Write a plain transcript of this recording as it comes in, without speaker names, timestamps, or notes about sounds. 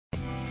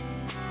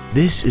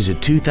This is a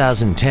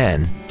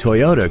 2010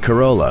 Toyota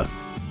Corolla.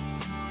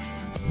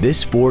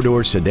 This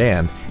four-door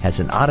sedan has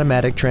an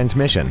automatic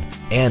transmission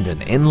and an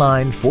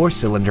inline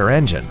four-cylinder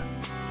engine.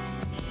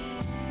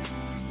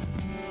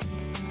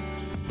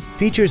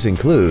 Features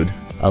include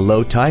a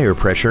low tire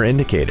pressure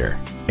indicator,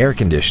 air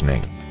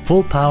conditioning,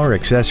 full power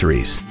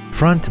accessories,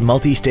 front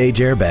multi-stage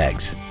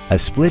airbags, a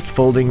split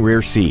folding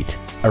rear seat,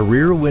 a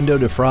rear window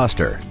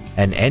defroster,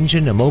 an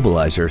engine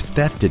immobilizer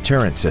theft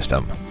deterrent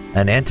system,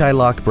 an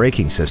anti-lock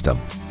braking system,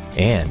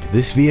 and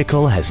this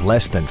vehicle has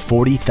less than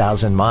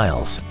 40,000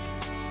 miles.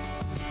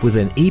 With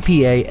an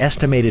EPA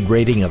estimated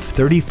rating of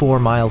 34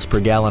 miles per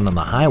gallon on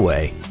the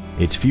highway,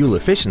 its fuel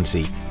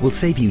efficiency will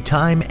save you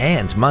time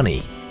and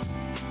money.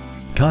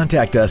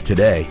 Contact us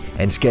today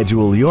and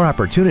schedule your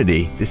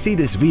opportunity to see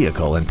this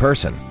vehicle in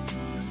person.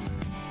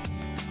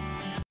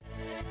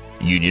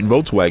 Union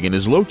Volkswagen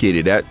is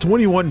located at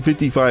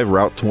 2155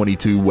 Route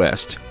 22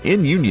 West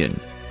in Union.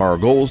 Our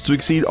goal is to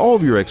exceed all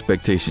of your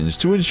expectations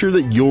to ensure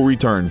that you'll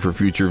return for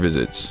future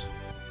visits.